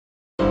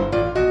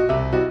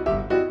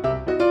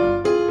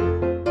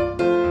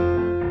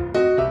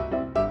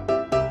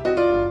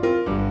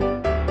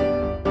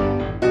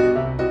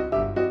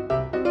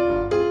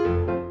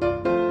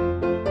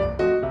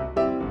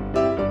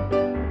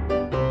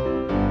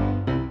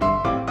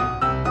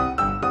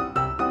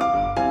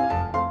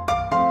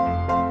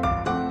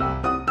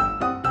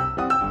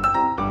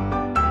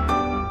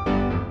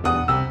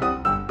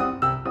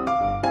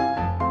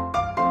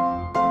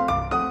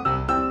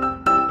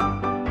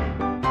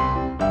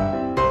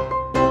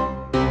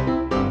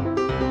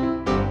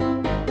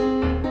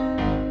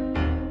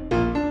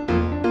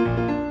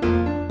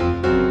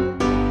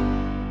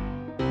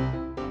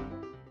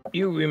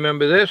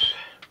remember this.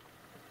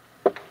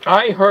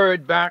 I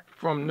heard back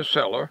from the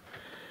seller.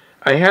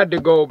 I had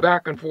to go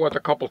back and forth a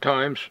couple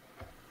times.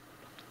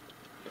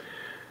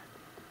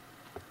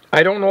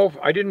 I don't know if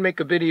I didn't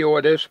make a video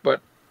of this, but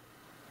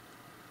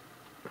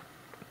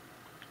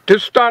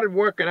this started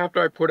working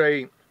after I put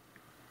a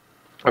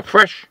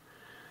fresh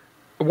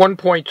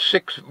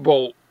 1.6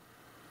 volt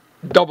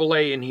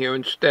AA in here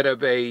instead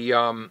of a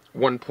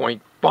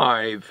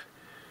 1.5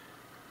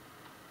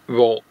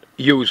 volt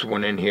used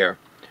one in here.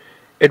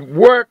 It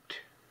worked,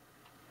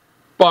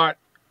 but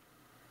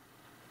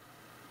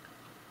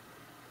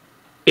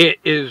it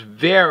is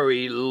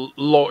very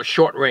low,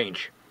 short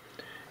range.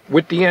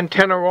 With the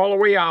antenna all the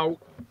way out,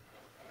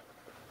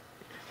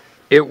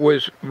 it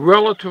was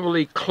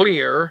relatively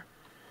clear,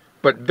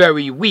 but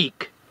very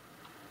weak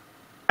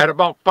at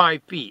about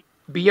 5 feet.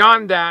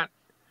 Beyond that,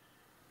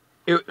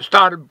 it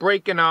started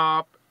breaking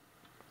up,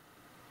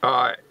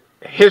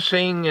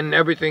 hissing and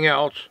everything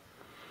else.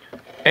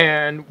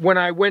 And when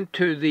I went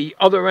to the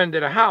other end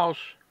of the house,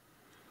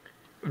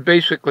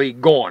 basically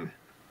gone.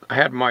 I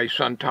had my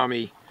son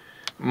Tommy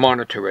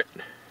monitor it.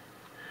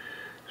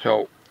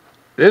 So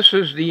this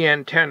is the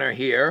antenna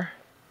here,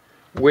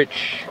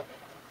 which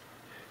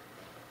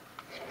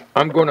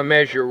I'm going to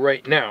measure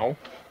right now.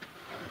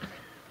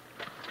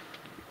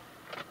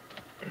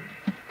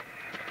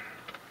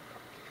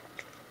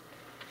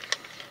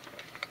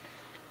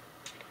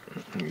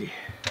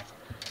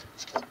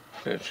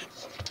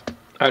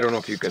 I don't know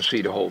if you can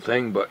see the whole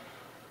thing, but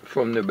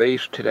from the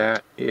base to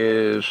that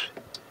is,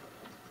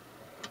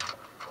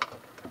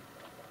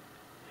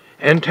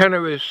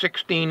 antenna is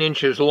 16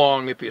 inches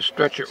long if you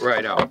stretch it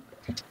right out.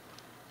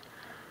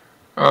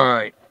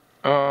 Alright,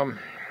 alright,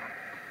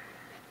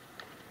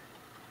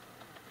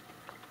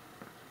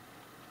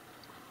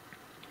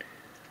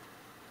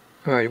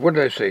 what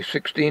did I say,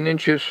 16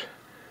 inches?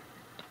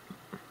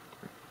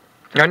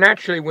 Now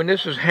naturally, when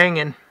this is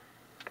hanging,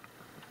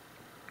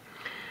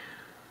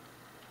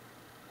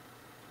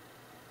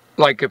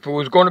 like if it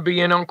was going to be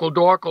in Uncle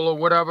Dorkle or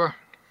whatever,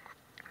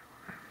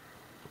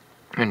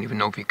 I don't even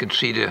know if you can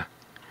see the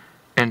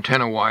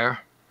antenna wire.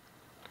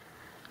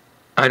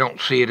 I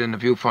don't see it in the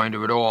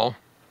viewfinder at all.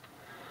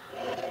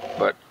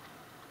 But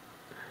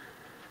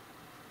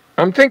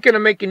I'm thinking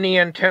of making the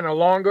antenna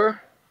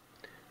longer.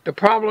 The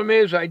problem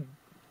is I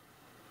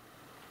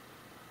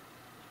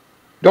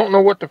don't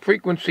know what the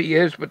frequency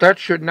is, but that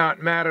should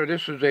not matter.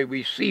 This is a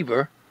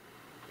receiver.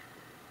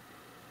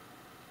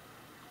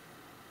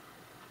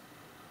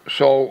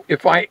 So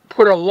if I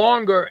put a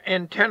longer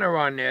antenna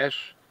on this,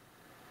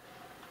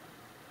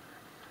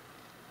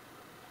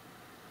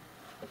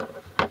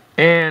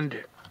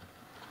 and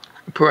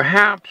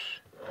perhaps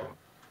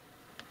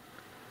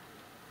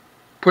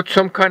put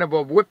some kind of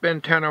a whip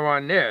antenna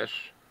on this,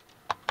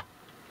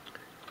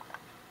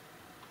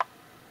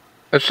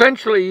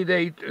 essentially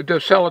the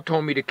seller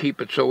told me to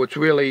keep it, so it's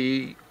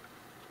really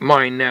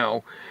mine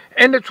now.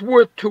 And it's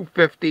worth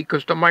 $250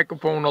 because the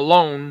microphone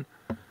alone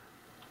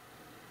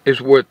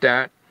is worth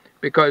that.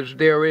 Because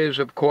there is,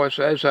 of course,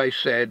 as I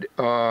said,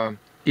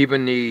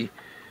 even the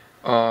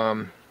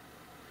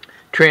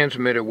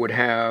transmitter would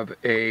have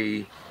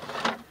a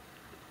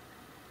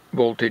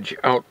voltage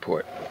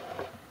output.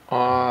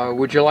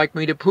 Would you like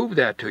me to prove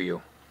that to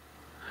you?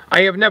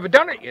 I have never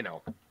done it, you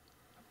know.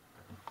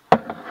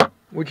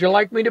 Would you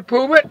like me to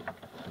prove it?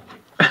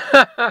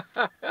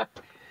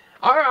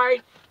 All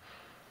right.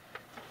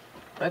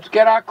 Let's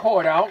get our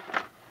cord out.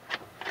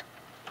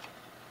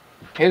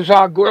 Here's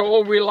our good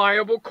old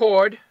reliable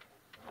cord.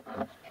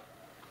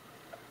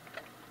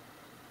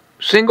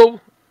 Single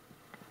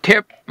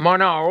tip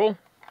monaural,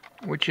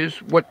 which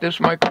is what this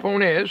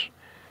microphone is.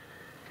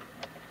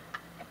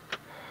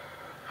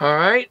 All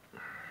right.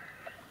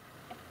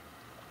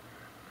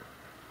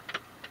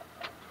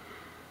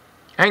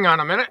 Hang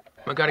on a minute.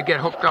 I got to get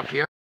hooked up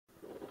here.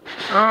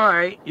 All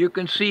right. You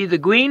can see the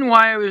green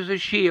wire is a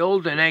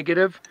shield, the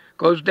negative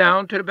goes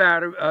down to the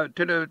battery,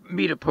 to the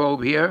meter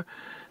probe here.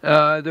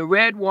 The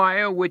red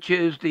wire, which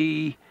is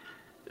the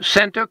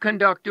center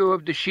conductor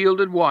of the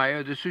shielded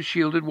wire. This is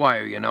shielded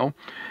wire, you know.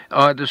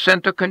 The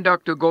center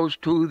conductor goes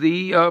to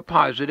the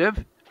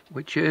positive,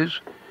 which is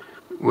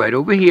right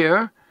over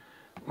here.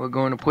 We're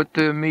going to put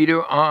the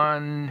meter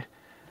on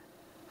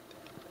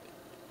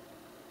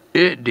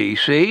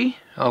DC.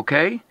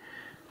 Okay.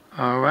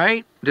 All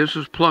right. This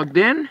is plugged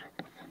in.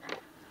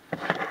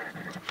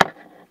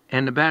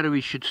 And the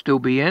battery should still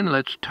be in.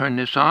 Let's turn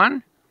this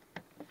on.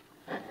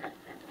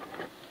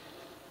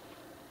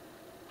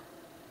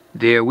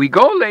 There we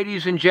go,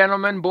 ladies and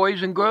gentlemen,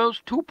 boys and girls,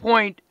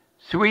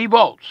 2.3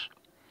 volts.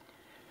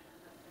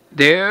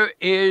 There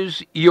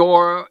is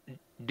your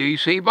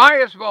DC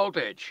bias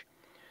voltage.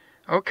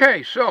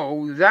 Okay,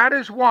 so that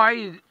is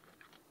why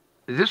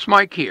this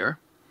mic here,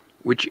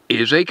 which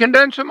is a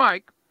condenser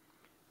mic,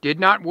 did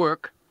not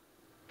work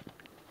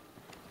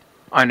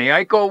on the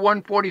ICO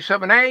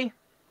 147A,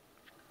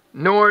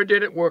 nor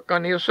did it work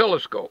on the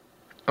oscilloscope.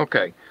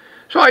 Okay.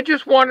 So I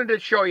just wanted to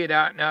show you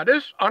that. Now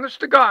this, honest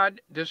to God,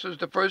 this is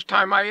the first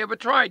time I ever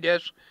tried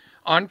this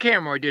on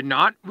camera. I did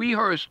not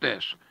rehearse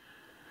this.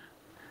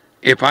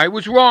 If I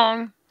was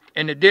wrong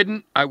and it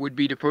didn't, I would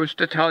be the first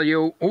to tell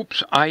you,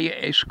 oops,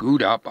 I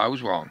screwed up, I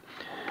was wrong.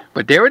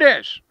 But there it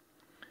is.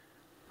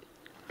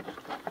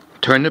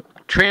 Turn the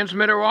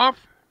transmitter off.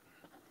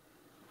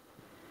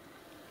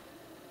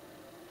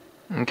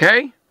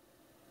 Okay?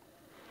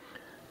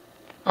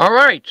 All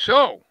right,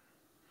 so,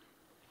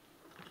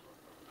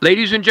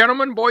 ladies and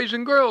gentlemen, boys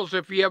and girls,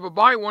 if you ever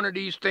buy one of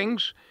these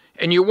things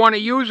and you want to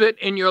use it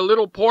in your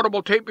little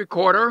portable tape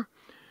recorder,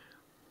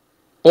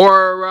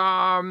 or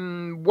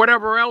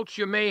whatever else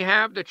you may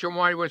have that you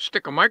want to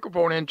stick a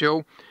microphone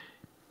into,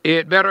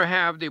 it better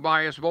have the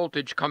bias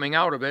voltage coming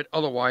out of it,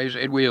 otherwise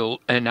it will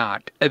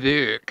not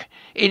work.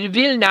 It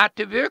will not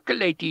work,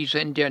 ladies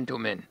and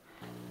gentlemen.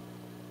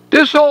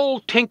 This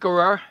old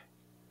tinkerer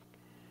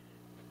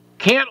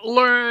can't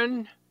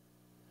learn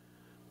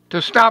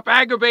to stop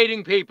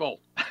aggravating people.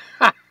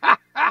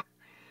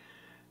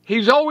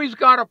 He's always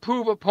got to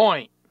prove a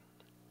point.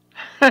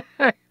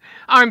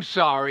 I'm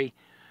sorry,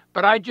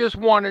 but I just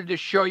wanted to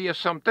show you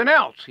something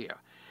else here.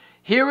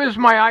 Here is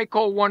my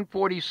ICO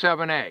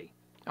 147A.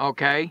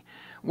 Okay,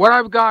 what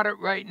I've got it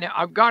right now,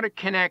 I've got it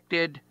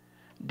connected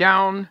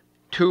down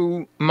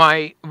to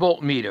my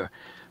voltmeter.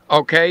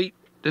 Okay,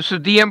 this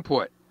is the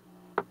input.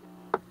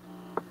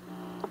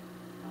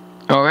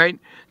 All right,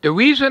 the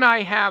reason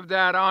I have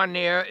that on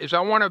there is I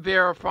want to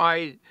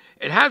verify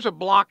it has a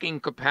blocking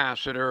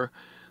capacitor,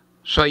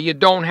 so you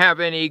don't have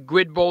any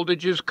grid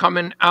voltages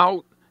coming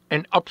out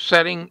and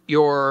upsetting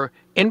your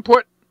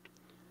input.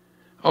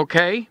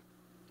 Okay.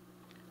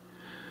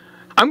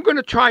 I'm going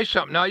to try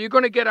something. Now, you're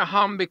going to get a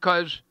hum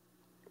because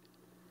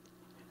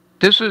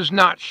this is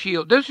not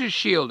shielded. This is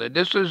shielded.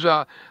 This is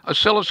a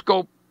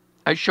oscilloscope.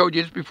 I showed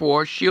you this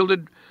before.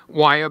 Shielded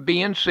wire,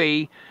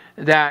 BNC,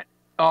 that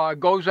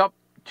goes up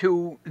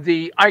to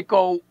the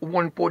ICO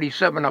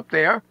 147 up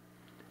there.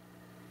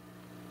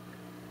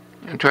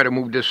 And try to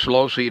move this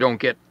slow so you don't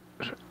get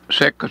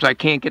sick, because I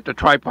can't get the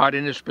tripod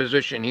in this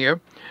position here.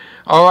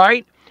 All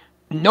right.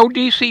 No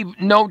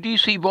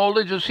DC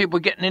voltage. Let's see if we're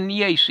getting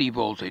any AC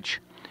voltage.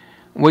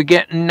 We're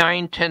getting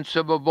 0.9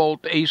 of a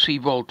volt AC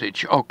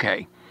voltage.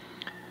 Okay.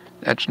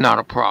 That's not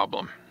a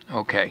problem.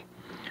 Okay.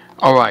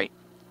 All right.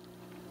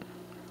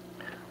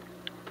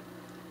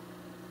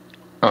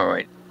 All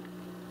right.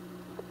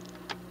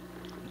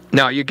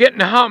 Now, you're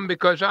getting a hum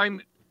because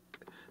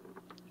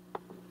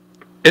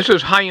this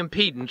is high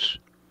impedance.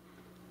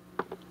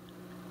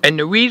 And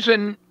the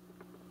reason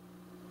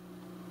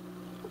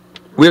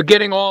we're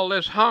getting all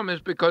this hum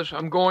is because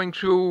I'm going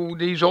through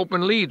these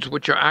open leads,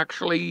 which are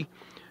actually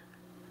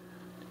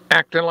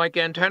acting like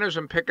antennas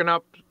and picking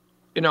up,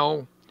 you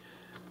know,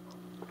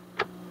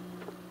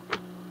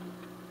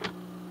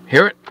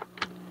 hear it?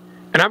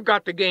 And I've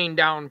got the gain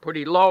down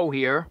pretty low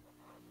here.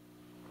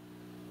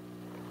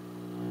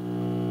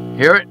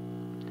 Hear it?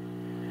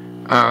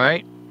 All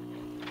right.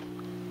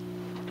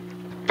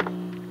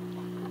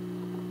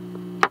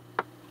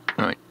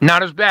 All right.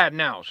 Not as bad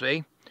now,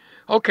 see?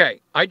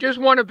 Okay, I just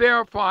want to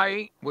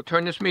verify, we'll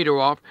turn this meter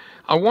off.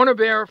 I want to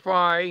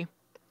verify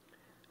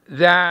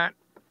that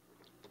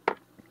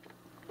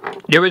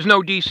there is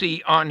no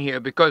DC on here,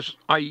 because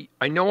I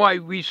know I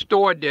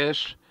restored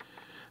this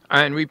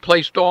and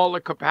replaced all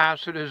the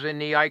capacitors in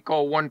the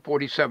ICO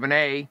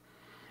 147A.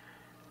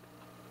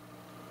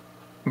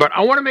 But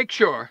I want to make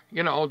sure,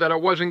 you know, that I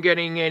wasn't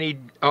getting any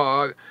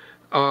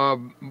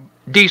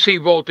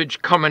DC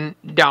voltage coming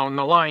down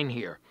the line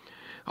here.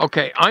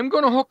 Okay, I'm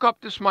going to hook up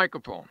this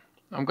microphone.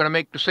 I'm going to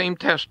make the same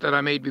test that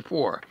I made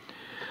before.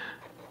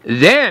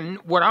 Then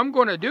what I'm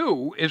going to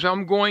do is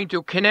I'm going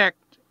to connect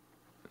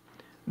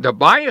the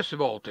bias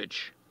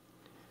voltage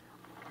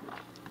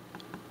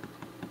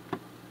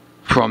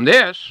from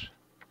this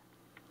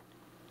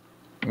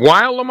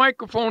while the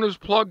microphone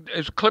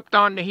is clipped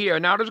onto here.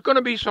 Now there's going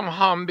to be some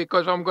hum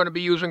because I'm going to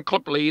be using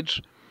clip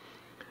leads.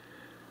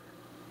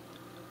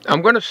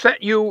 I'm going to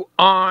set you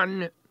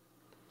on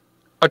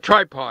a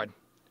tripod,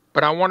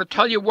 but I want to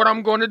tell you what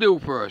I'm going to do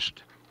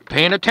first.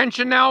 Paying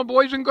attention now,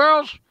 boys and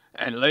girls,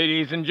 and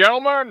ladies and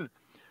gentlemen.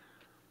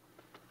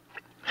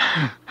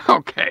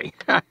 Okay.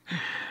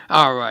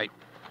 All right.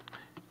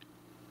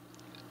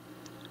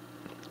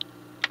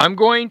 I'm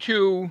going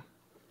to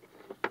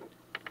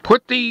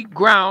put the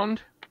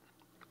ground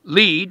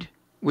lead,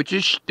 which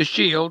is the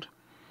shield,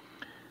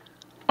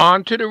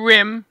 onto the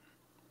rim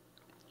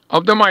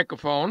of the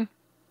microphone.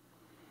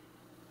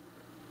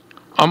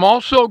 I'm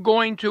also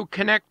going to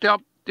connect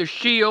up the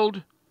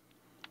shield,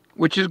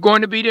 which is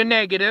going to be the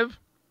negative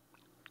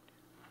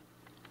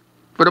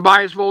for the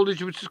bias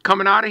voltage, which is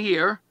coming out of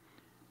here,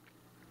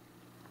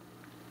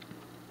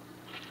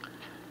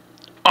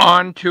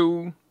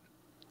 onto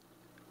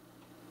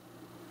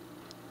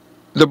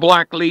the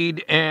black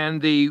lead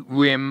and the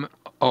rim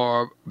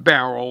or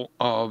barrel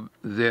of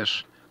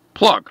this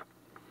plug.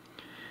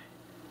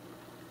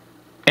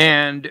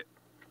 And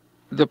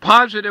the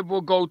positive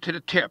will go to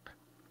the tip.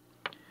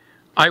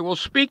 I will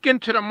speak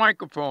into the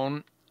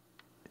microphone,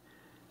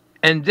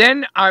 and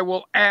then I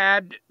will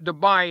add the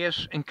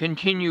bias and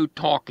continue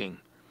talking.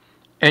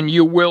 And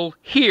you will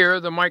hear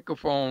the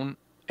microphone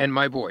and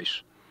my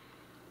voice.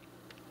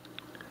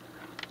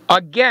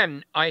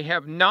 Again, I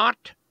have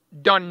not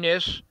done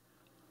this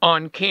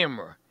on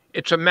camera.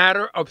 It's a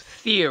matter of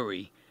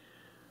theory.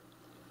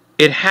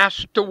 It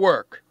has to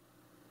work.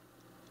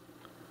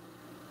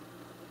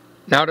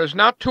 Now, there's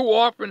not too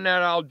often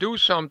that I'll do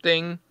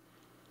something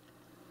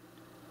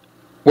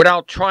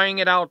without trying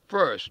it out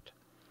first.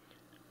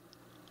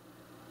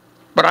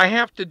 But I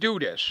have to do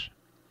this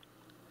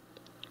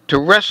to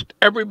rest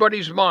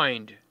everybody's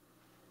mind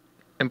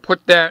and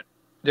put their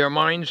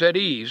minds at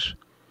ease,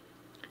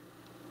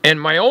 and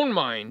my own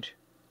mind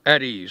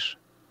at ease.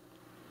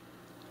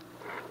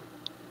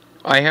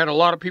 I had a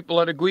lot of people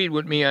that agreed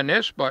with me on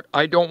this, but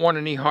I don't want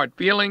any hard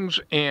feelings,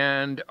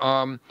 and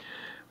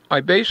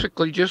I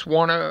basically just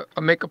want to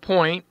make a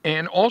point,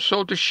 and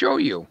also to show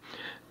you.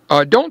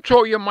 Don't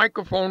throw your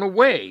microphone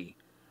away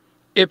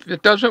if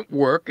it doesn't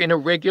work in a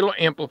regular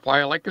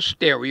amplifier like a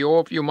stereo,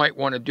 if you might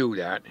want to do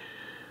that.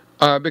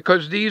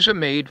 Because these are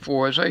made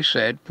for, as I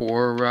said,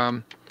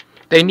 for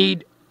they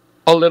need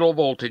a little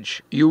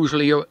voltage,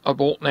 usually a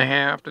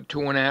 1.5 to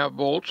 2.5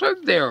 volts, or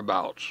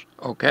thereabouts,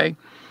 okay?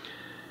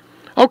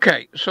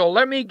 Okay, so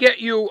let me get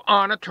you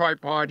on a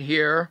tripod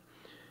here,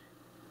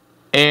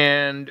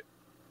 and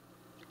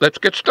let's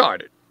get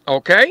started,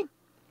 okay?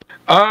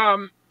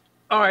 All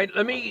right,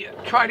 let me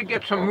try to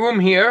get some room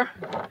here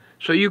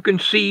so you can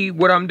see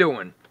what I'm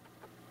doing,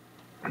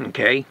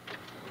 okay?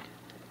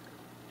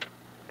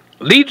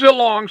 Leads are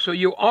long, so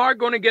you are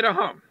going to get a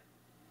hum.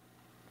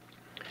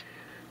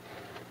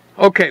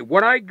 Okay,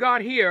 what I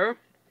got here,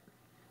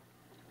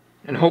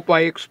 and hope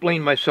I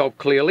explain myself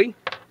clearly,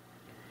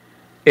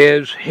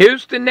 is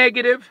here's the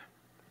negative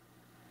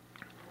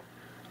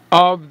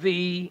of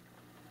the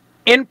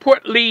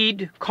input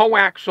lead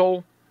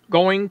coaxial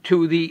going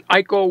to the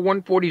ICO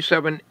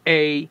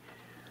 147A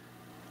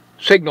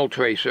signal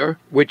tracer,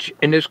 which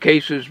in this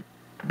case is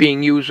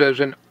being used as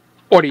an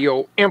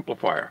audio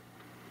amplifier.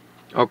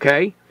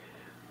 Okay?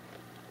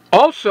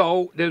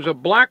 Also, there's a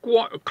black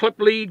clip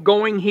lead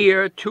going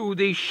here to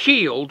the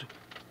shield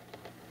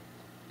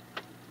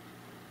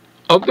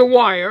of the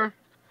wire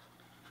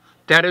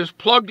that is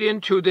plugged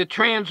into the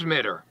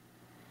transmitter.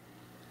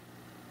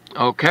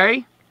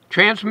 Okay?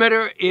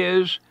 Transmitter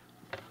is,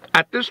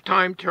 at this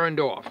time,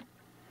 turned off.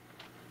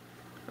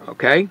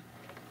 Okay?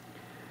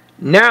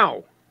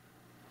 Now,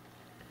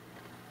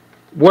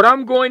 what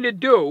I'm going to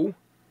do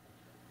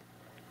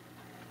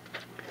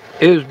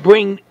is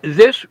bring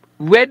this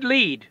red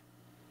lead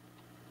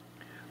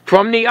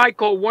from the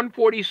ICO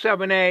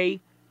 147A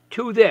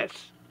to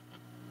this.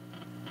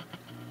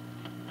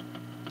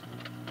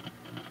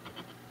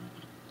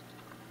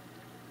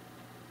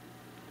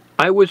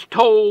 I was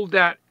told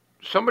that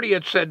somebody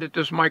had said that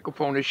this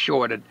microphone is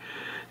shorted.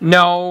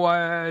 No,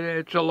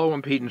 it's a low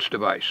impedance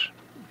device.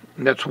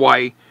 And that's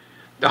why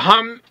the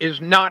hum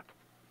is not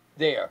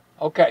there.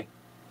 Okay.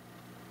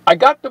 I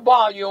got the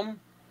volume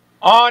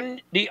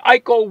on the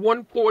ICO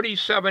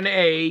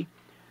 147A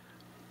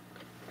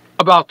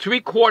about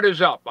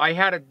 3/4 up. I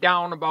had it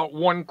down about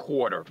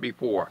 1/4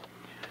 before.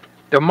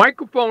 The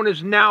microphone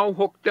is now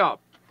hooked up.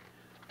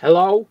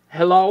 Hello,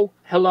 hello,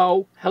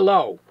 hello,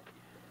 hello.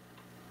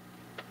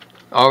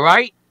 All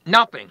right,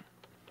 nothing.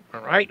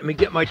 All right, let me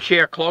get my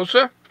chair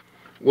closer.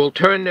 We'll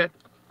turn the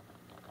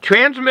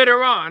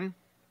transmitter on.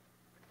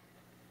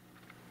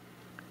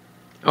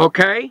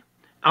 Okay,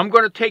 I'm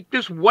going to take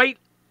this white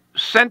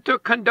center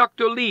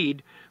conductor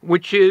lead,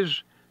 which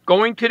is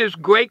going to this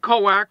gray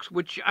coax,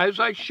 which, as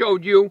I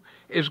showed you,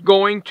 is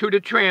going to the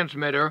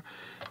transmitter,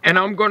 and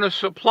I'm going to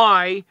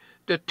supply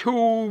the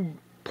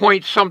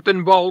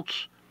 2-point-something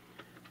volts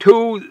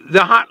to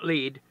the hot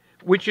lead,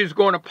 which is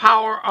going to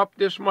power up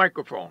this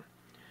microphone.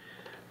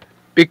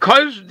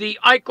 Because the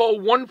ICO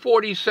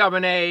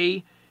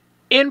 147A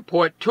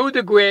input to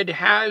the grid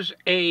has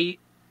a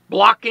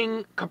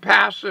blocking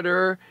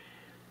capacitor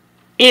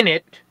in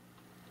it,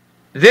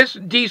 this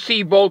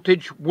DC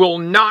voltage will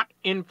not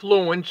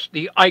influence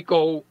the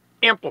ICO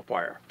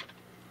amplifier.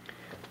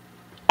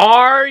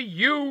 Are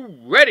you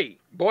ready,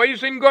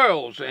 boys and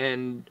girls,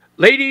 and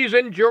ladies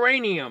and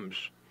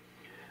geraniums?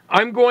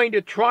 I'm going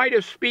to try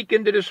to speak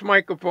into this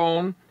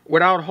microphone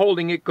without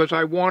holding it, because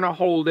I want to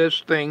hold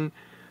this thing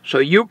so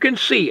you can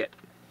see it.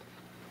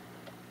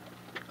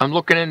 I'm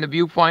looking in the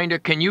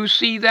viewfinder. Can you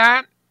see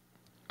that?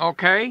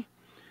 Okay.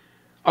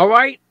 All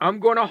right, I'm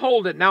going to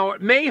hold it. Now,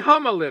 it may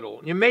hum a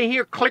little. You may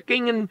hear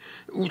clicking and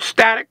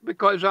static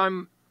because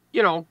I'm,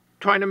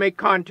 trying to make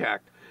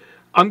contact.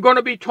 I'm going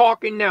to be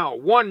talking now.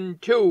 1,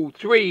 2,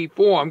 3,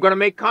 4. I'm going to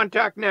make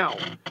contact now.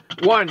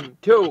 1,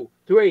 2,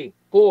 3,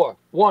 4,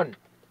 1.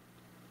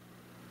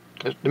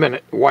 Just a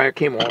minute. The wire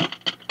came off.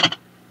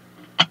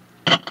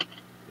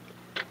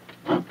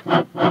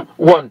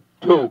 1,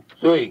 2,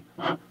 3.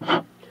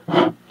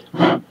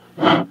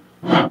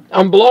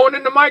 I'm blowing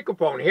in the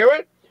microphone. Hear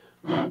it?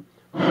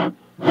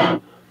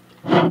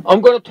 I'm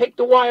going to take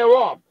the wire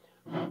off.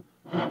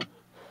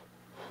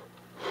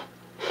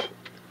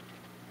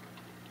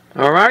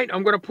 All right,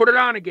 I'm going to put it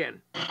on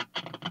again.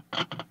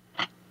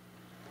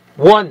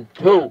 1,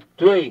 2,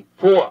 3,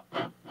 4.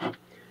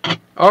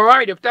 All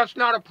right, if that's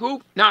not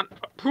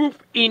proof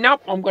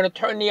enough. I'm going to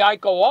turn the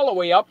ICO all the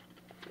way up.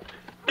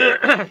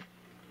 And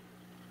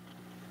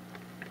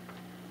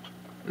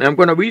I'm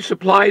going to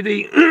resupply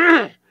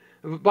the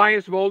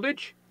bias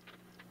voltage.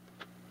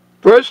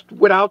 First,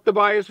 without the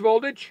bias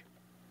voltage.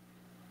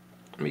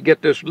 Let me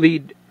get this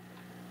lead.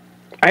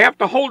 I have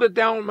to hold it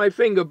down with my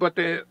finger, but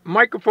the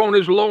microphone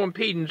is low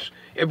impedance.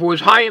 If it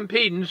was high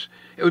impedance,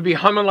 it would be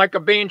humming like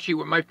a banshee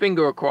with my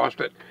finger across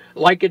it,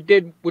 like it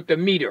did with the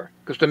meter,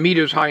 because the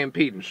meter is high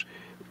impedance.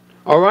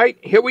 All right,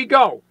 here we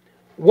go.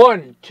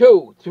 1,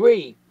 2,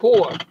 3,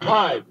 4,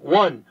 5.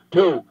 1,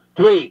 2,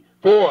 3,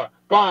 4,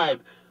 5.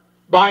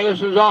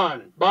 Bias is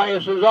on.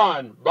 Bias is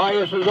on.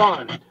 Bias is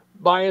on.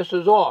 Bias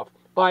is off.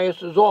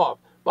 Bias is off.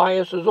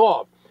 Bias is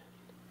off.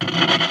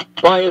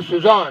 Bias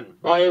is on.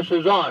 Bias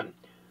is on.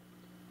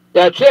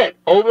 That's it.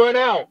 Over and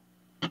out.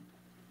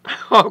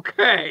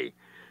 Okay.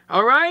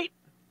 All right.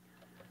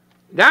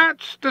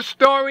 That's the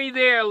story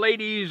there,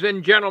 ladies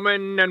and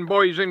gentlemen and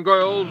boys and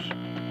girls.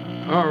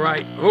 All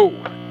right. Oh.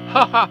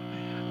 Haha.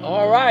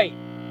 All right.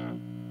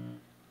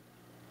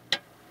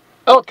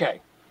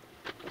 Okay.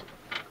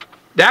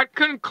 That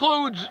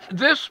concludes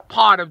this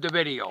part of the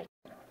video.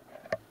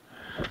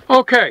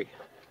 Okay.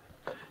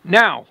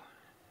 Now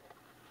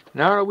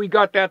that we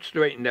got that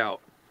straightened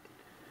out,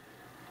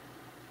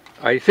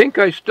 I think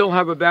I still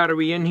have a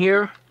battery in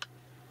here.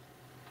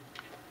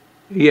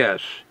 Yes.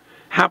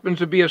 Happens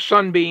to be a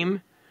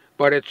Sunbeam,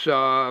 but it's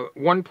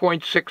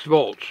 1.6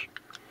 volts.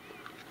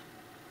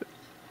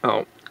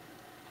 Oh.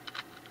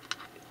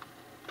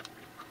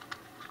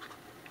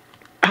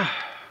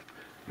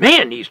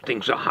 Man, these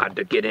things are hard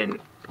to get in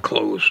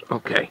close.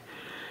 Okay.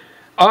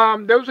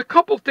 There was a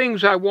couple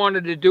things I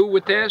wanted to do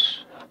with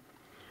this.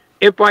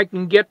 If I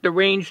can get the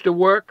range to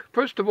work.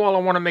 First of all, I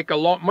want to make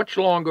a much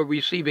longer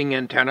receiving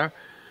antenna.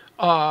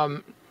 I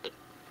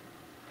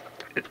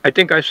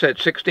think I said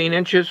 16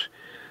 inches.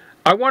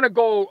 I want to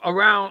go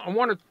around, I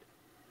want to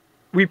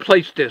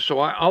replace this. So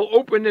I'll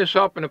open this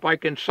up, and if I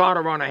can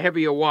solder on a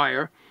heavier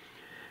wire,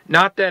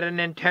 not that an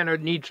antenna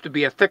needs to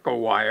be a thicker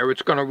wire,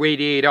 it's going to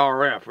radiate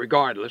RF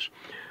regardless.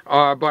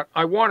 But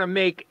I want to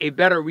make a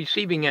better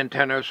receiving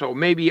antenna, so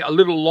maybe a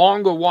little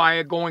longer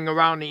wire going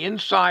around the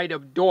inside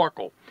of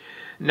Dorkel.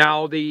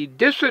 Now, the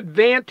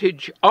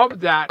disadvantage of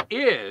that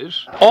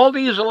is all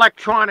these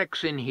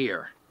electronics in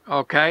here.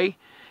 Okay,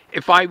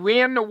 if I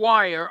ran the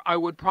wire, I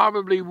would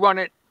probably run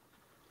it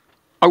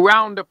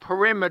around the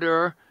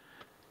perimeter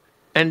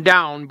and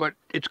down, but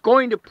it's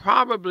going to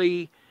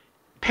probably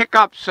pick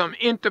up some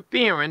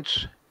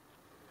interference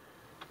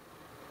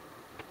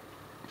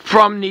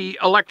from the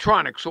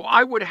electronics. So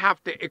I would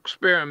have to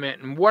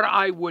experiment, and what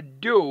I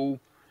would do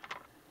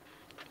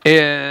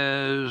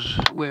is,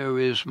 where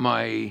is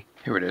my,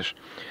 here it is.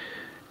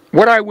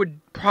 What I would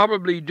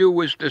probably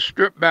do is to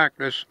strip back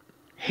this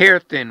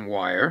hair-thin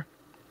wire,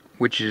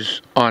 which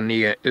is on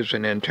the is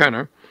an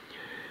antenna,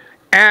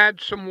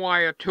 add some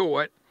wire to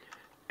it,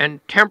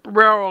 and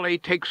temporarily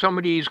take some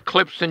of these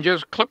clips and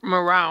just clip them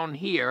around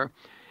here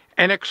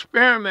and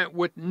experiment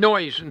with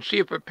noise and see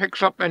if it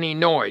picks up any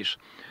noise.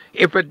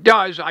 If it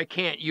does, I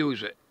can't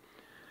use it.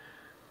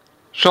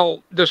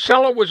 So the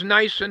seller was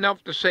nice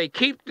enough to say,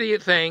 keep the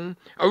thing.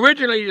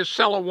 Originally, the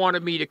seller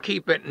wanted me to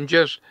keep it and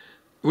just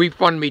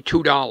refund me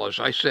 $2.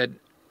 I said,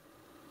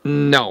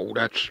 no,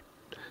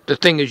 the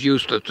thing is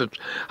useless.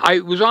 I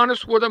was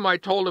honest with him. I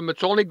told him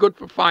it's only good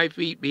for 5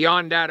 feet.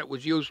 Beyond that, it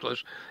was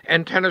useless.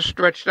 Antenna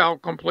stretched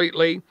out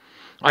completely.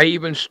 I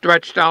even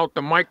stretched out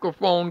the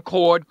microphone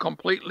cord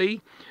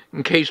completely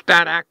in case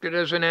that acted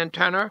as an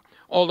antenna,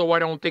 although I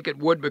don't think it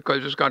would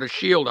because it's got a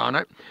shield on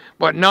it.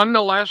 But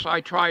nonetheless,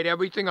 I tried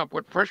everything. I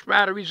put fresh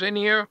batteries in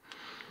here.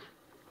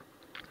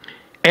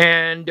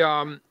 And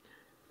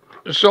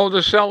so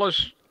the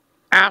sellers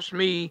asked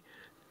me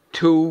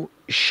to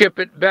ship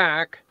it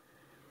back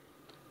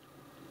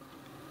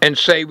and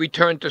say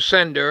return to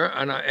sender,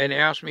 and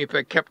asked me if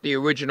I kept the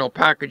original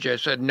package. I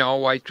said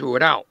no, I threw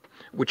it out,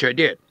 which I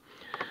did.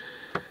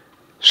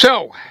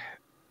 So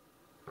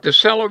the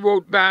seller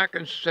wrote back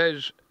and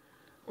says,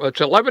 well, it's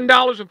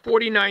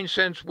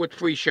 $11.49 with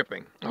free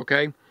shipping,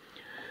 okay?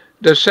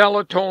 The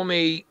seller told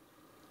me,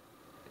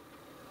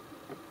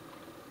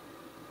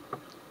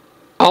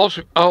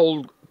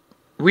 I'll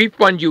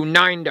refund you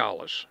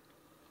 $9.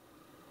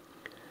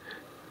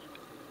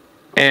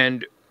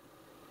 And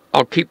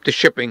I'll keep the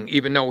shipping,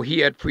 even though he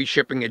had free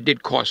shipping. It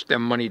did cost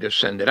them money to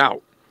send it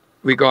out.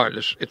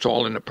 Regardless, it's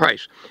all in the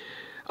price.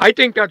 I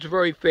think that's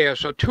very fair.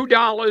 So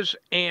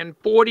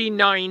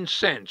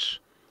 $2.49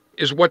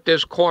 is what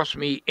this cost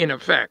me in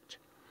effect.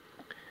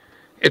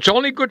 It's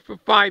only good for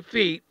 5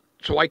 feet,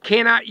 so I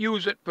cannot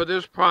use it for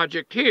this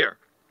project here.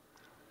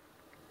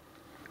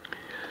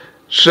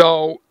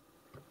 So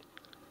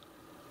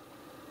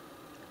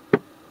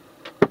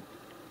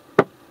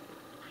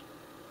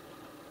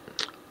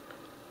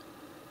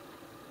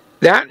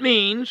that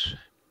means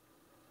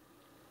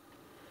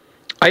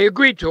I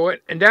agreed to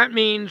it, and that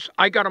means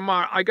I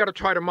gotta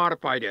try to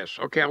modify this.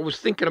 Okay, I was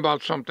thinking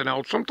about something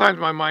else. Sometimes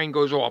my mind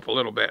goes off a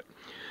little bit,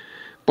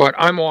 but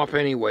I'm off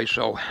anyway.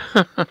 So,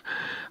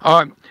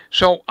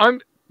 so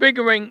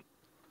figuring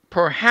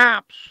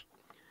perhaps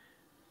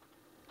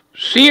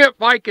see if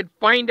I could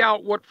find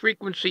out what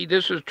frequency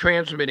this is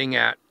transmitting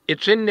at.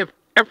 It's in the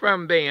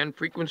FM band,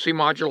 frequency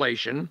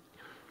modulation,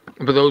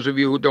 for those of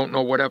you who don't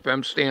know what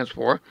FM stands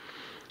for.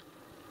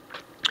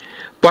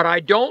 But I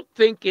don't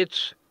think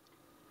it's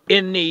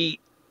in the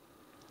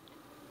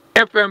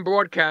FM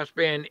broadcast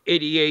band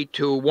 88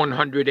 to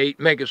 108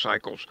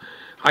 megacycles.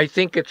 I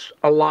think it's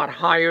a lot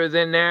higher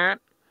than that.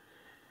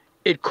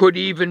 It could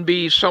even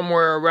be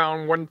somewhere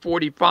around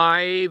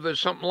 145 or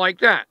something like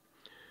that.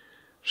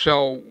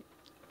 So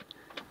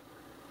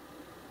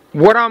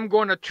what I'm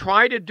going to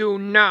try to do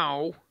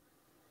now,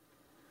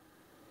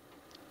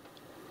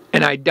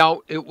 and I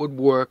doubt it would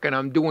work, and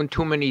I'm doing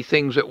too many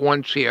things at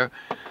once here.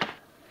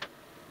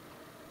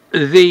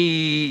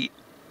 The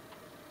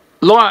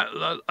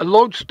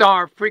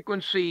Lodestar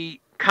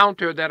frequency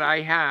counter that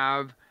I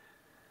have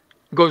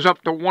goes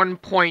up to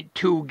 1.2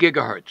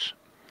 gigahertz.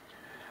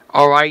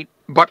 All right,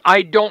 but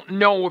I don't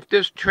know if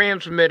this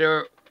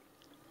transmitter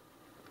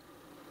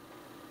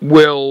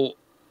will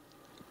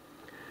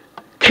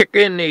kick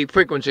in the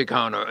frequency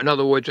counter. In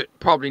other words, it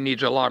probably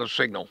needs a lot of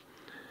signal.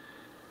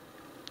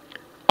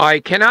 I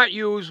cannot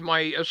use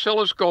my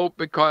oscilloscope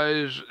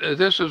because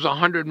this is a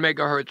 100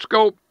 megahertz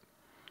scope.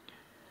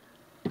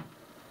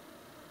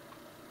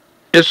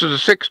 This is a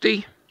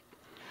 60.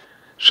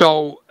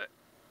 So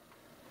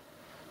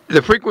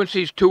the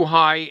frequency is too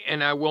high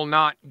and I will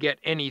not get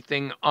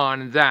anything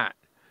on that.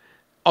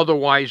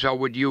 Otherwise, I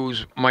would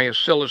use my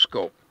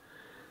oscilloscope.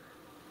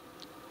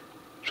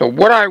 So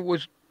what I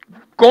was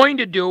going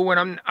to do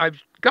when I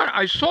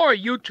saw a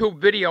YouTube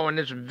video on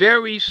this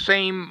very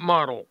same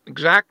model,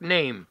 exact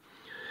name.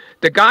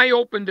 The guy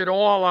opened it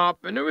all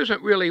up, and there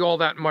isn't really all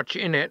that much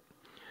in it.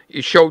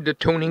 He showed the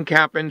tuning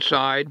cap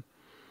inside,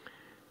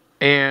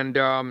 and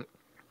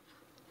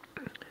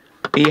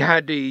he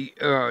had the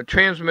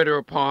transmitter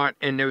apart,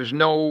 and there was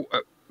no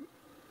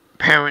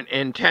parent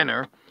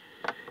antenna.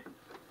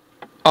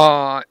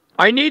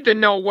 I need to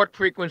know what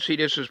frequency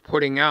this is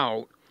putting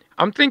out.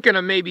 I'm thinking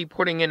of maybe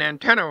putting an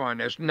antenna on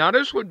this. Now,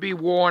 this would be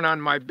worn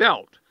on my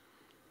belt.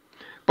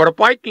 But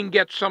if I can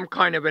get some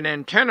kind of an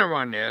antenna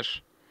on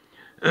this,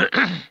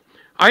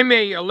 I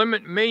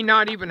may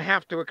not even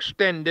have to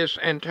extend this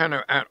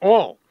antenna at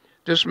all.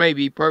 This may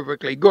be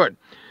perfectly good.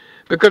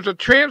 Because the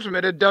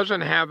transmitter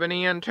doesn't have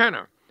any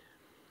antenna.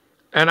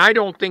 And I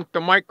don't think the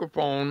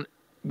microphone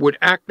would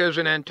act as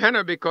an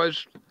antenna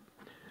because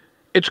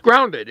it's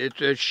grounded.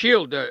 It's a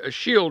shield. A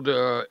shield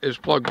is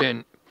plugged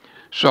in.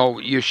 So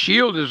your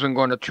shield isn't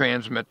going to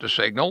transmit the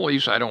signal. At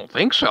least I don't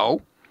think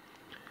so.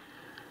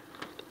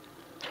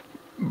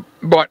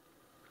 But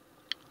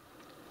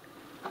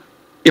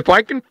if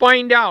I can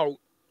find out,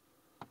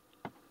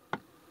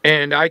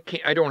 and I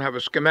don't have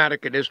a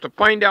schematic of this, to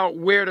find out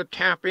where to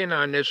tap in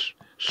on this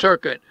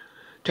circuit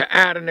to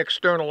add an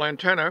external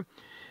antenna,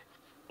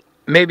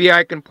 maybe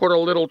I can put a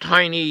little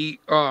tiny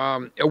a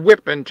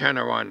whip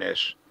antenna on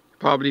this,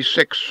 probably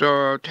 6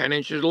 or 10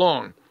 inches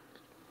long.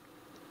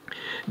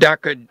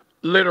 That could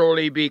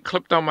literally be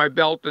clipped on my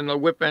belt, and the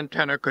whip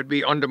antenna could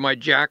be under my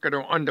jacket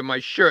or under my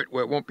shirt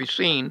where it won't be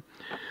seen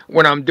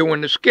when I'm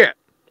doing the skit.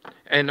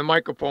 And the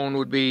microphone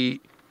would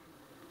be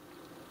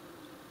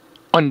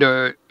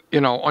under,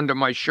 under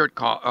my shirt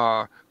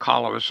collar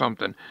or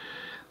something.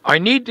 I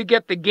need to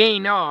get the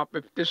gain up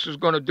if this is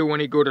going to do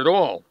any good at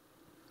all.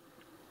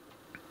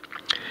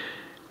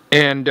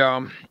 And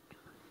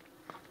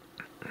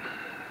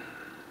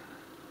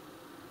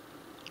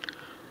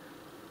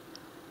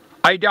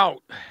I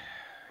doubt,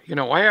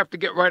 I have to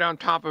get right on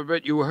top of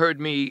it. You heard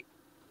me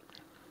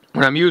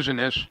when I'm using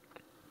this.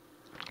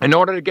 In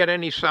order to get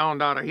any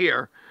sound out of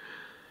here,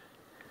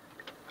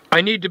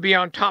 I need to be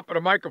on top of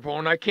the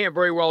microphone. I can't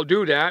very well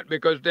do that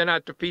because then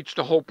that defeats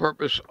the whole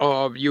purpose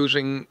of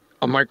using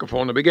a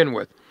microphone to begin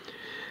with.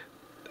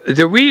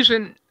 The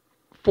reason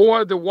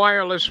for the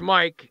wireless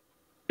mic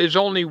is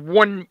only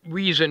one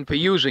reason for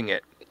using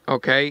it,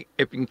 okay?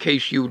 If in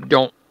case you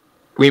don't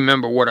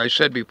remember what I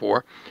said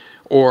before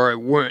or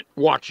weren't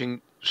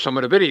watching some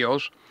of the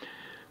videos,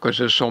 because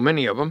there's so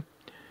many of them,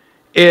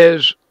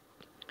 is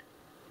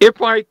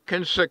if I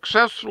can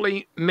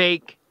successfully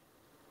make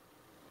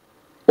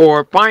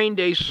or find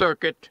a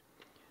circuit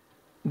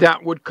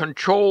that would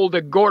control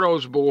the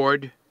Godos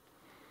board,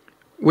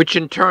 which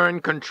in turn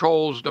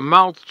controls the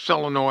mouth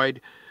solenoid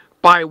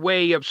by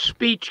way of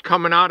speech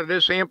coming out of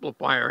this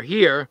amplifier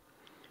here,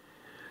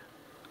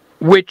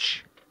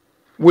 which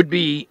would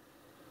be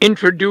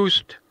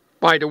introduced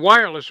by the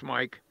wireless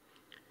mic.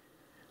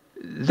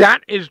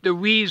 That is the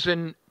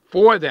reason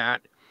for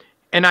that.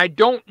 And I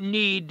don't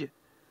need,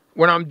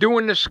 when I'm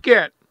doing the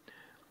skit,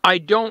 I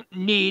don't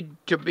need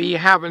to be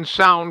having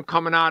sound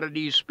coming out of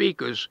these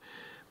speakers,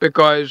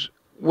 because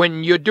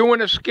when you're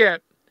doing a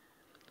skit,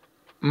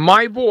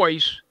 my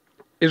voice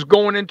is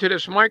going into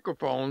this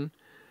microphone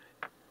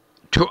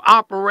to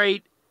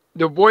operate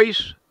the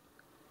voice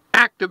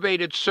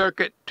activated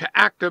circuit to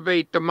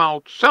activate the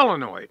mouth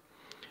solenoid.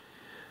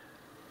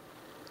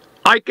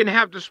 I can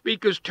have the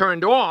speakers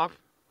turned off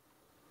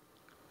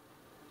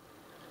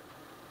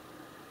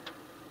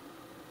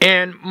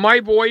and my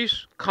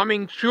voice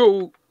coming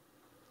through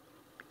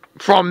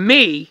from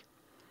me,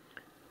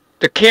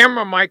 the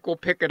camera mic will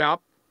pick it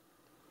up,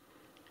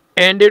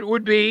 and it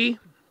would be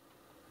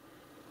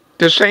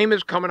the same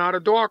as coming out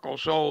of Dorkel.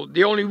 So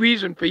the only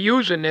reason for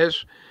using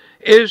this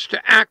is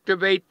to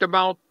activate the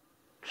mouth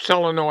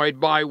solenoid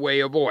by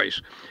way of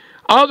voice.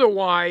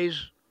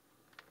 Otherwise,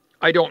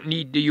 I don't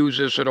need to use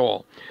this at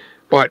all.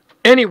 But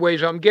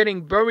anyways, I'm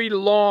getting very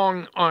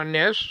long on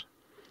this.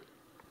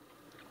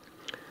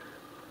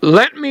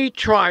 Let me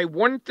try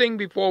one thing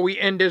before we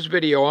end this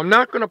video. I'm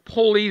not going to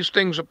pull these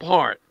things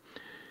apart.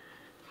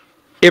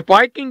 If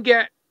I can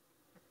get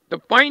to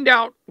find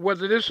out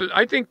whether this is,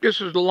 I think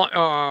this is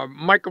the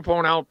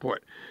microphone output.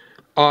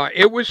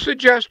 It was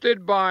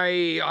suggested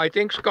by, I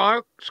think,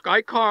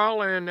 Sky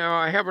Carl, and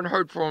I haven't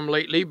heard from him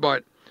lately,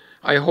 but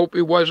I hope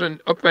he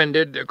wasn't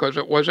offended because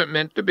it wasn't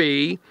meant to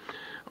be.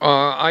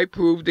 I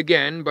proved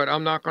again, but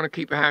I'm not going to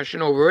keep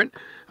hashing over it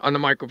on the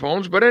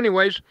microphones. But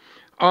anyways,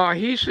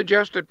 he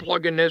suggested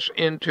plugging this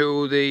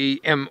into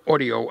the M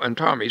Audio and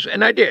Tommy's,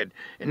 and I did.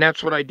 And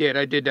that's what I did.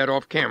 I did that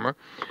off camera.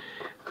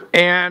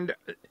 And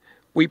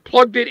we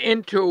plugged it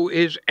into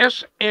his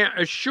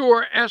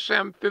Shure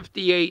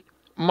SM58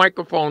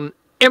 microphone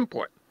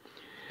input.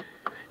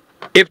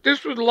 If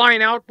this was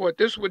line output,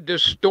 this would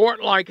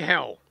distort like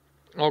hell.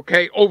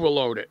 Okay,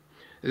 overload it.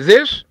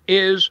 This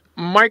is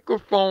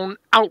microphone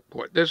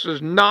output. This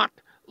is not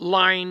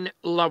line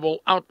level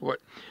output.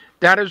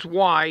 That is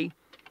why,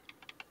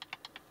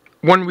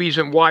 one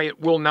reason why it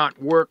will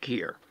not work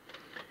here.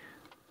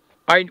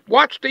 I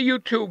watched a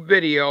YouTube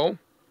video,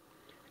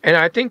 and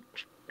I think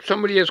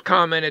somebody has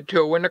commented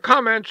too. In the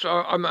comments,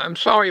 I'm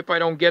sorry if I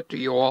don't get to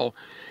you all.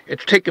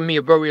 It's taken me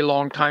a very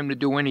long time to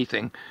do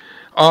anything.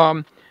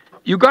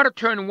 You got to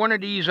turn one of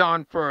these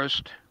on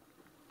first.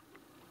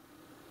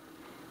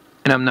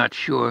 And I'm not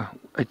sure.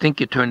 I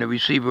think you turn the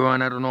receiver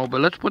on. I don't know.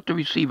 But let's put the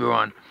receiver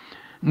on.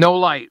 No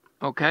light.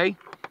 Okay?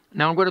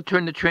 Now I'm going to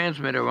turn the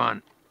transmitter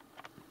on.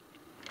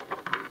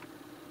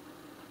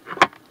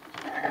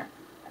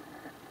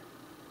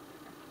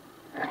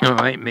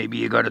 Alright, maybe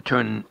you got to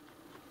turn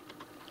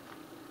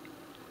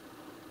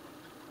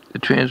the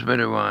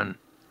transmitter on.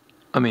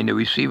 I mean the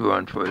receiver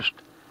on first.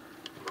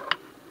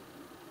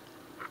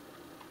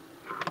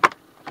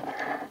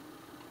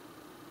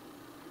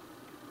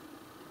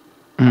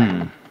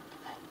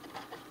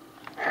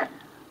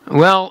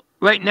 Well,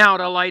 right now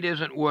the light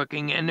isn't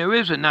working, and there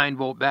is a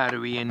 9-volt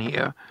battery in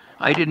here.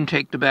 I didn't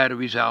take the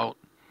batteries out.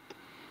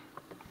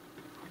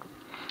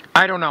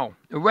 I don't know.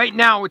 Right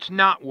now it's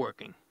not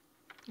working.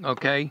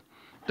 Okay?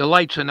 The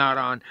lights are not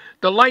on.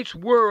 The lights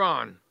were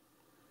on.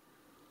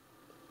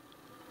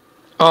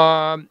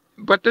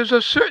 But there's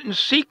a certain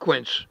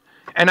sequence,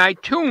 and I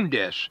tuned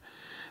this.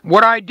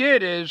 What I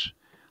did is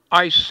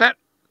I set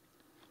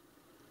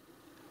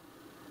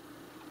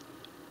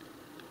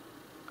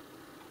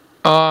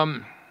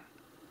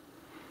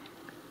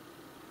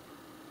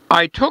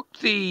I took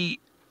the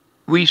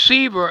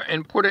receiver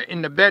and put it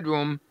in the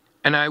bedroom,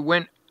 and I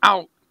went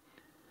out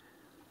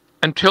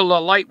until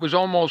the light was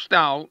almost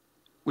out,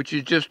 which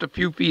is just a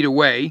few feet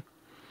away.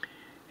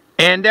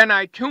 And then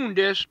I tuned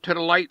this to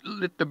the light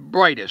lit the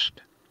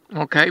brightest.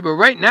 Okay, but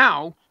right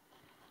now,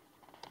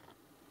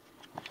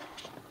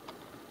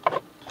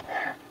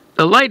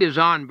 the light is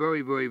on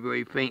very, very,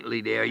 very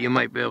faintly there. You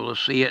might be able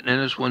to see it,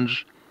 and this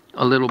one's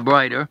a little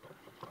brighter.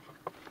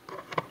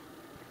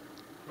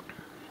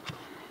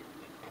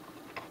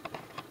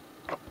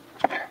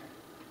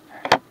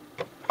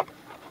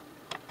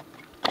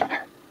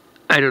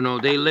 I don't know,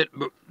 they lit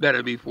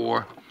better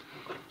before.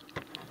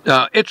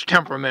 It's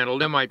temperamental.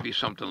 There might be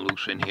something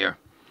loose in here.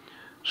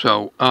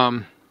 So,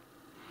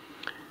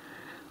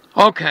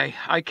 okay,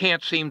 I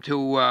can't seem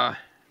to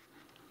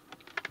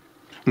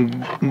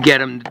get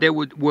them. They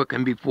were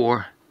working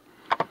before.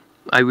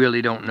 I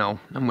really don't know.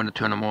 I'm going to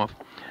turn them off.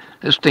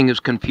 This thing is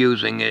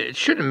confusing. It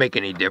shouldn't make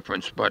any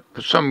difference, but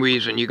for some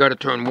reason, you got to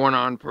turn one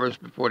on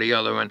first before the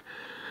other, and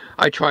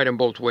I tried them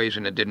both ways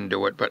and it didn't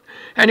do it. But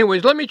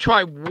anyways, let me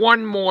try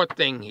one more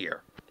thing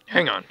here.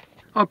 Hang on.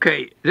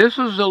 Okay, this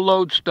is the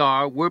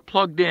Lodestar. We're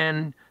plugged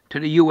in to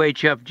the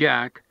UHF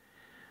jack.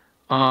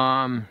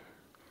 The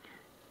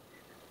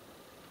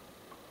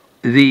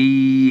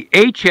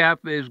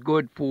HF is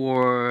good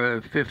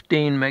for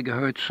 15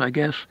 megahertz, I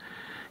guess.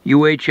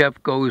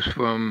 UHF goes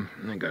from,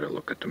 I gotta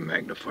look at the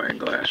magnifying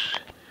glass,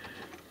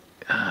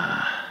 10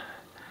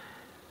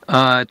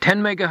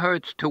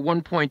 megahertz to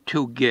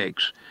 1.2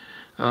 gigs.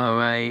 All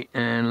right,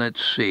 and let's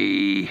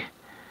see.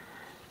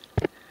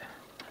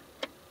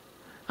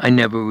 I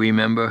never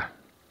remember.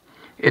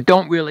 It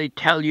don't really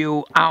tell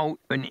you out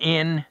and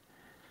in.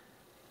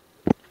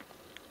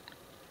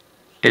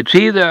 It's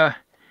either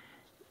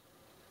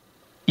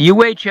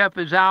UHF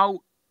is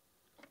out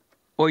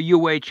or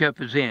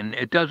UHF is in.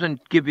 It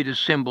doesn't give you the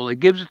symbol. It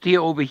gives it to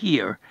you over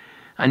here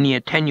on the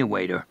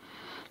attenuator.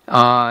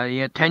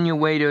 The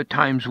attenuator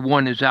times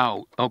 1 is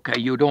out. Okay,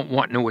 you don't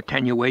want no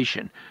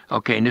attenuation.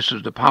 Okay, and this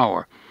is the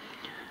power.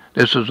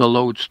 This is a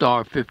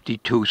Lodestar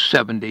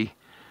 5270.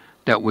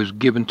 that was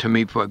given to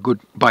me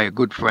by a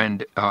good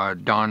friend,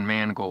 Don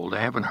Mangold.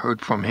 I haven't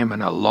heard from him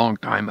in a long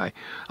time.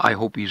 I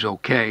hope he's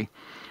okay.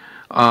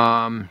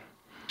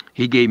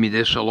 He gave me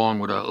this along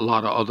with a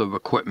lot of other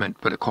equipment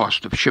for the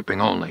cost of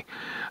shipping only.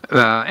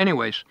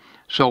 Anyways,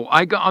 so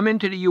I'm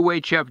into the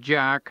UHF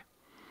jack.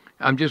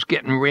 I'm just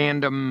getting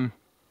random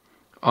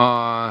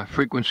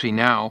frequency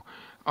now.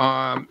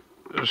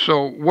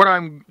 So what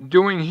I'm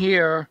doing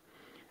here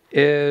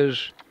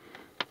is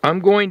I'm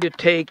going to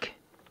take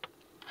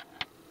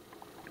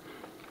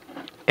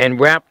and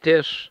wrap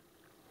this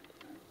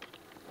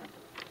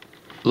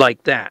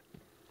like that.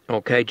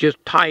 Okay, just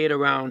tie it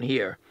around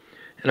here.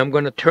 And I'm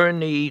going to turn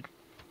the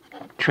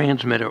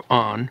transmitter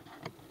on.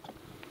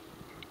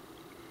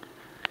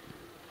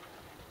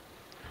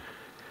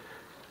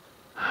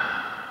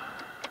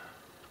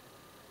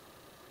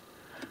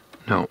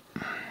 No.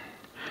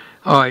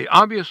 Alright,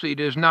 obviously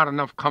there's not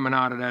enough coming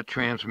out of that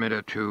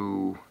transmitter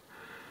to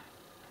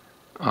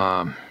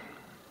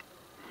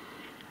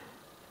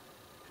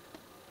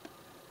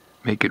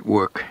make it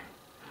work.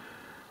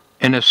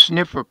 And a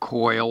sniffer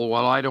coil,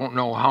 well, I don't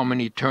know how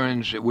many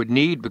turns it would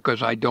need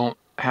because I don't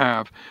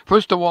have,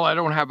 first of all, I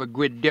don't have a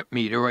grid dip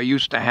meter. I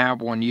used to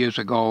have one years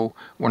ago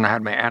when I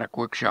had my attic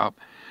workshop,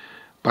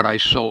 but I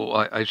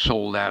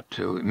sold that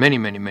to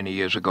many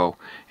years ago.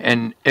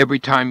 And every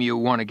time you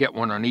want to get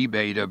one on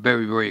eBay, they're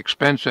very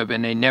expensive,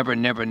 and they never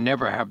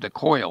have the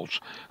coils.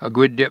 A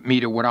grid dip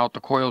meter without the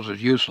coils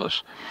is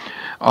useless.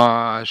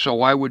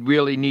 So I would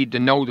really need to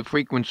know the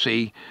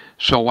frequency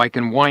so I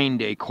can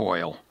wind a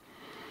coil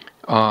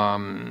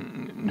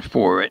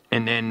for it,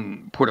 and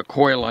then put a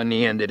coil on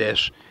the end of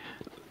this.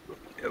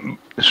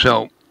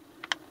 So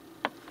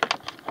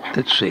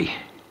let's see.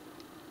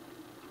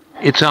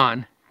 It's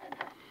on.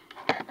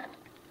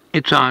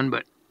 It's on,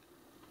 but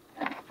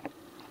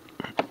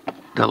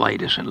the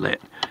light isn't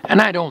lit. And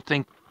I don't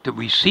think the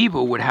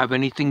receiver would have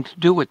anything to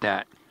do with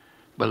that.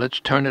 But let's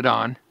turn it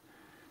on.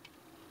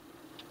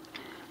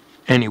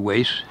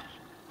 Anyways.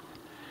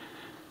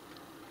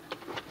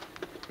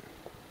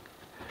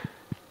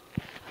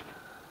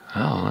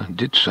 Oh, it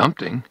did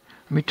something.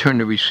 Let me turn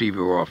the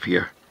receiver off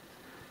here.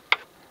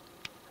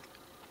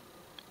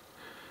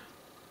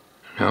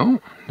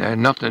 No, that had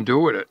nothing to do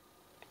with it.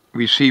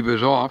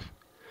 Receiver's off.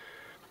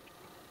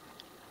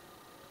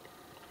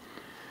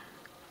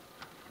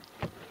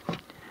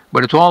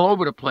 But it's all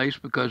over the place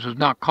because it's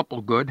not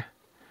coupled good.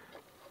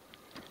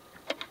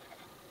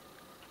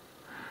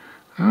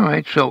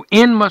 Alright, so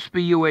in must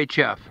be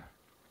UHF.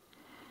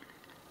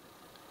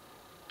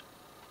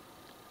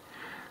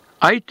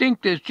 I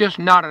think there's just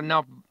not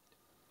enough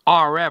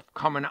RF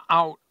coming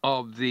out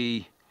of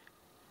the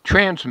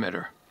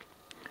transmitter.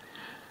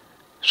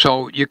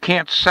 So you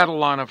can't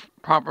settle on a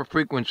proper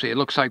frequency. It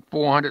looks like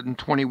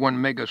 421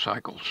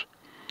 megacycles.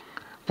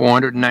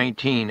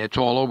 419, it's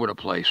all over the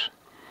place.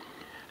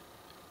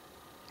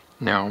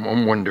 Now,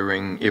 I'm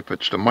wondering if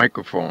it's the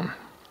microphone.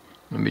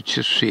 Let me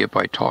just see if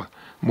I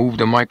move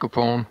the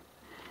microphone,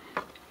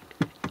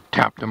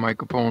 tap the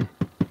microphone.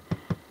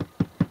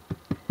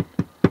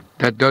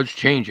 That does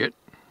change it.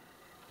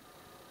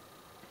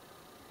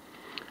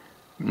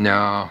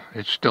 No,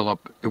 it's still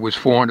up. It was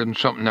 400 and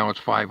something, now it's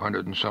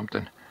 500 and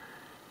something.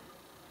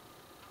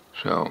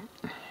 So,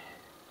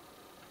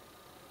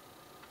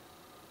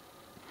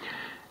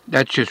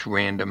 that's just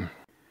random.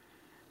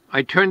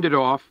 I turned it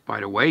off, by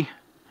the way.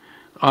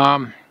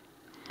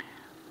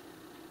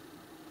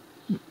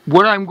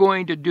 What I'm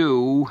going to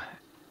do,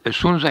 as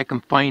soon as I can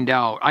find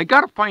out, I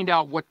got to find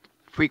out what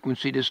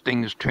frequency this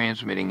thing is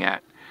transmitting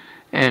at.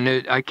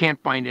 And I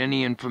can't find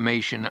any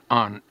information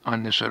on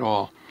this at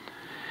all.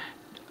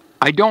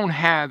 I don't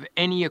have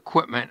any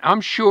equipment.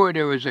 I'm sure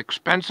there is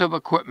expensive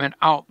equipment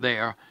out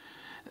there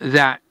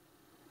that,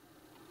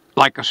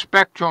 like a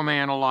spectrum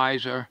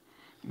analyzer,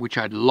 which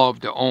I'd love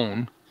to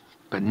own,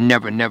 but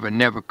never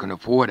can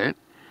afford it.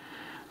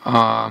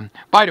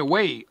 By the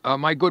way,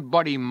 my good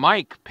buddy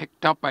Mike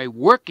picked up a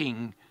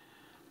working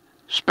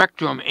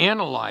spectrum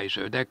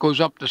analyzer that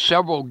goes up to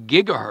several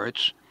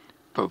gigahertz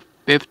for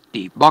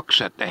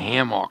 $50 at the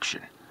ham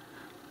auction.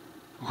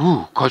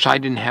 Ooh, 'cause I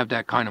didn't have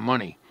that kind of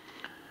money.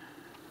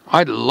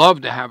 I'd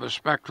love to have a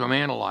spectrum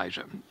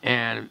analyzer,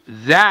 and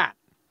that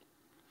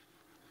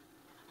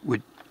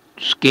would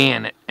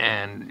scan it,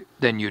 and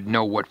then you'd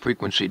know what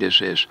frequency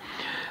this is.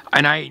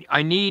 And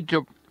I need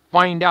to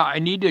find out, I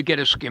need to get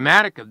a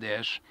schematic of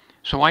this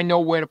so I know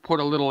where to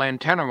put a little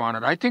antenna on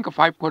it. I think if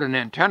I put an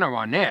antenna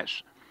on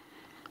this,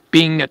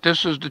 being that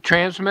this is the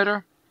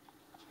transmitter,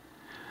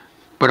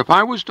 but if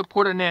I was to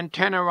put an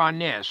antenna on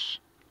this,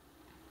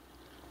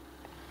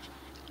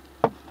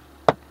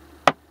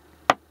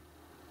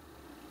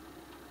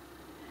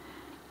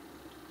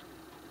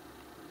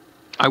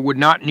 I would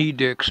not need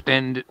to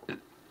extend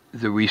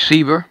the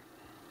receiver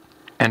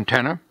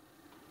antenna,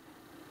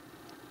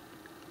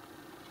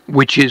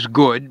 which is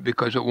good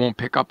because it won't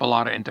pick up a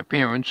lot of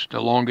interference.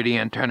 The longer the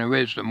antenna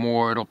is, the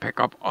more it'll pick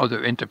up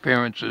other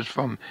interferences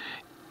from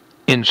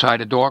inside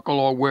a Dorkel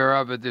or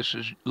wherever this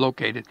is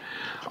located.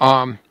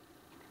 And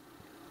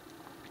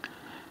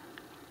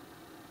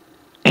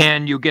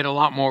and you get a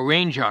lot more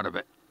range out of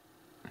it.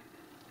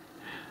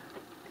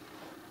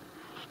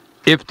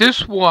 If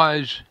this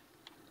was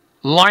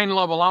line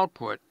level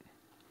output,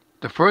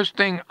 the first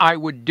thing I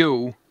would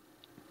do,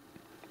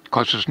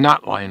 because it's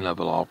not line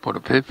level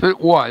output, if it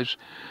was,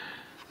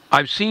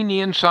 I've seen the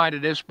inside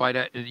of this by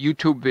that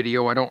YouTube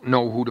video. I don't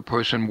know who the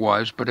person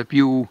was, but if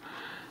you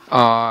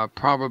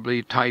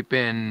probably type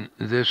in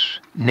this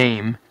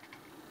name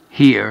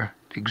here,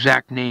 the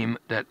exact name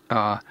that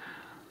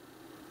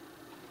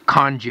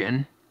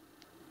Kanjin,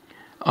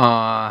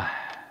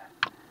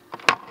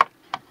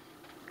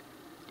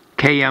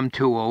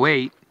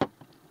 KM208,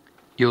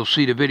 you'll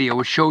see the video.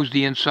 It shows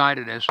the inside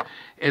of this.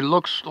 It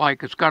looks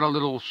like it's got a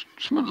little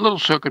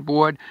circuit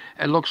board.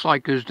 It looks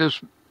like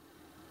this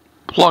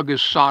plug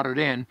is soldered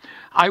in.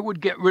 I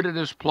would get rid of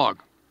this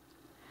plug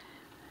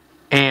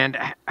and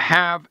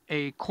have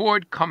a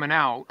cord coming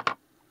out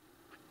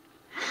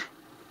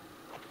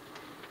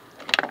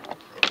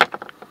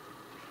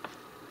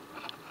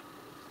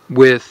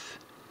with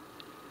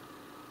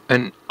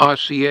an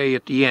RCA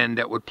at the end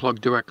that would plug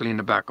directly in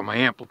the back of my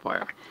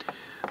amplifier.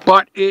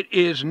 But it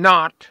is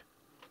not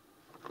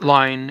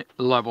line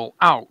level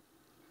out.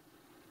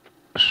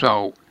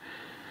 So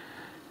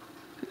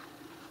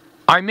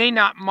I may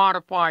not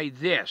modify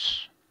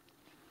this,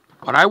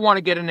 but I want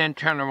to get an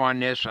antenna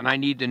on this, and I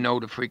need to know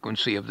the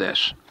frequency of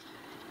this.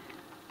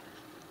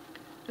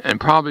 And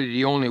probably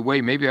the only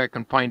way, maybe I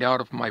can find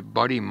out if my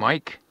buddy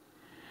Mike,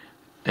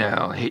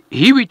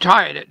 he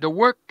retired. The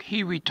work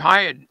he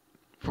retired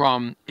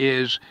from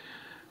is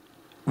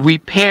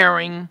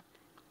repairing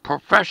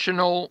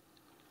professional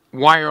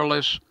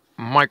wireless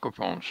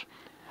microphones.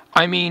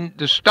 I mean,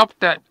 the stuff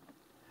that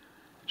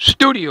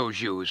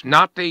studios use,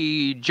 not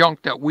the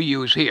junk that we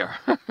use here.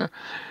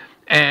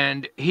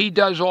 And he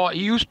does all,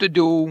 he used to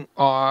do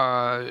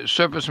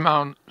surface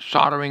mount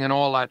soldering and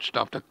all that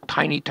stuff, the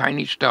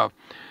tiny stuff.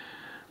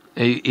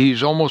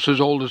 He's almost as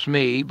old as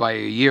me by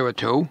a year or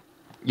two,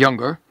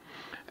 younger,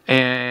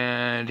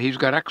 and he's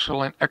got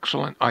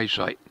excellent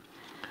eyesight.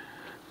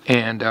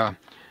 And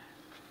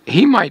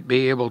he might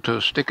be able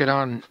to stick it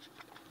on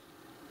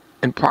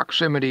in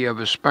proximity of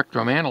a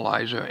spectrum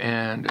analyzer,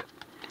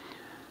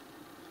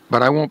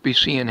 but I won't be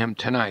seeing him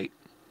tonight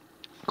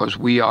because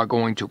we are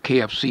going to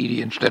KFC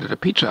instead of the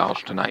Pizza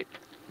House tonight.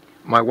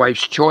 My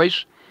wife's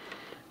choice.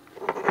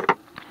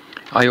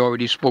 I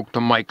already spoke to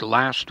Mike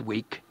last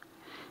week,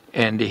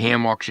 and the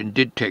ham auction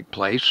did take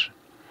place.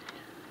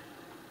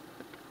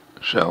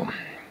 So,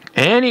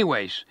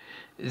 anyways,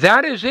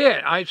 that is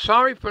it. I'm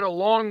sorry for the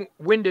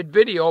long-winded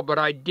video, but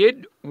I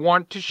did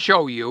want to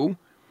show you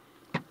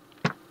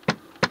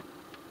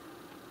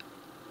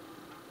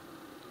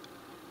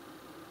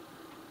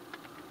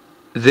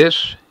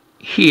this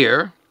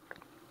here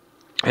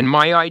and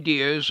my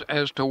ideas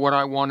as to what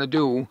I want to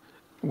do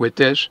with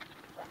this.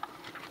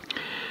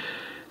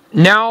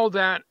 Now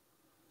that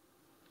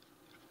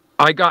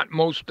I got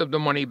most of the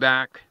money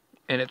back,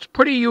 and it's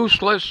pretty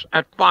useless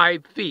at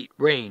 5 feet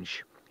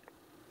range.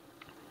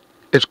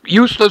 It's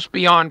useless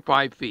beyond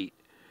 5 feet.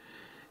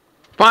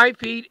 5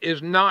 feet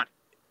is not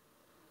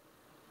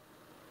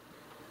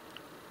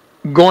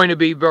going to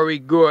be very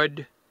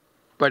good,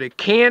 but it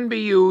can be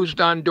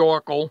used on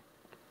Dorkel.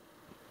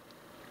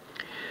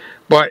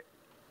 But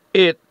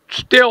it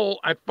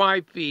still, at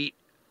 5 feet,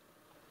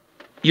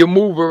 you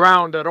move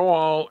around at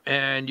all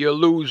and you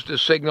lose the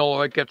signal.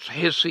 It gets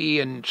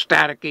hissy and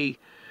staticky.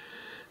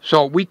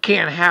 So we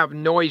can't have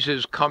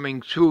noises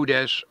coming through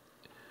this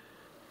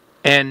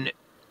and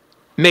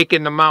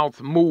making the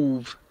mouth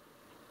move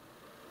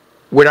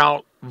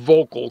without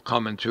vocal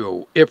coming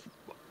through, if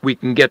we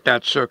can get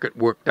that circuit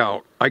worked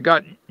out. I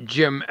got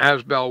Jim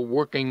Asbell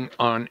working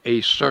on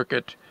a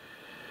circuit.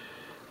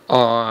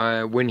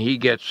 When he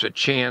gets a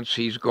chance,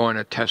 he's going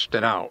to test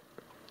it out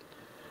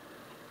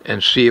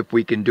and see if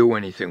we can do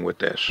anything with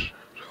this.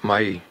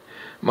 My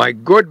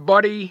good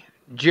buddy,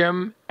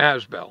 Jim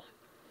Asbell.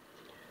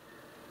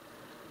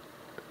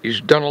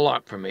 He's done a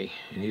lot for me,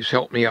 and he's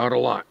helped me out a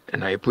lot,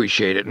 and I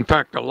appreciate it. In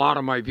fact, a lot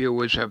of my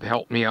viewers have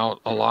helped me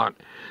out a lot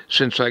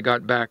since I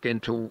got back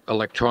into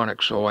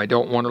electronics, so I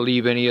don't want to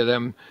leave any of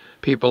them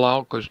people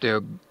out because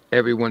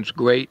everyone's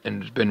great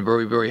and has been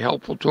very, very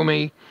helpful to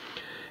me.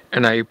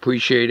 And I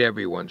appreciate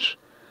everyone's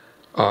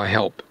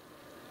help,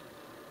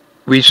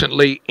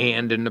 recently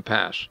and in the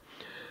past.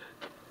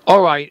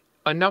 All right,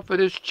 enough of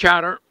this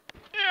chatter.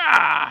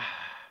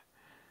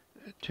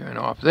 Turn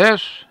off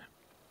this.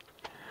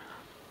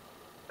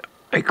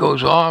 It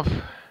goes off.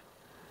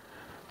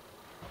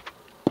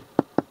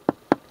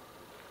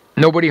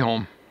 Nobody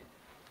home.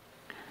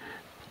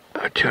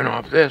 I turn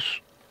off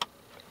this.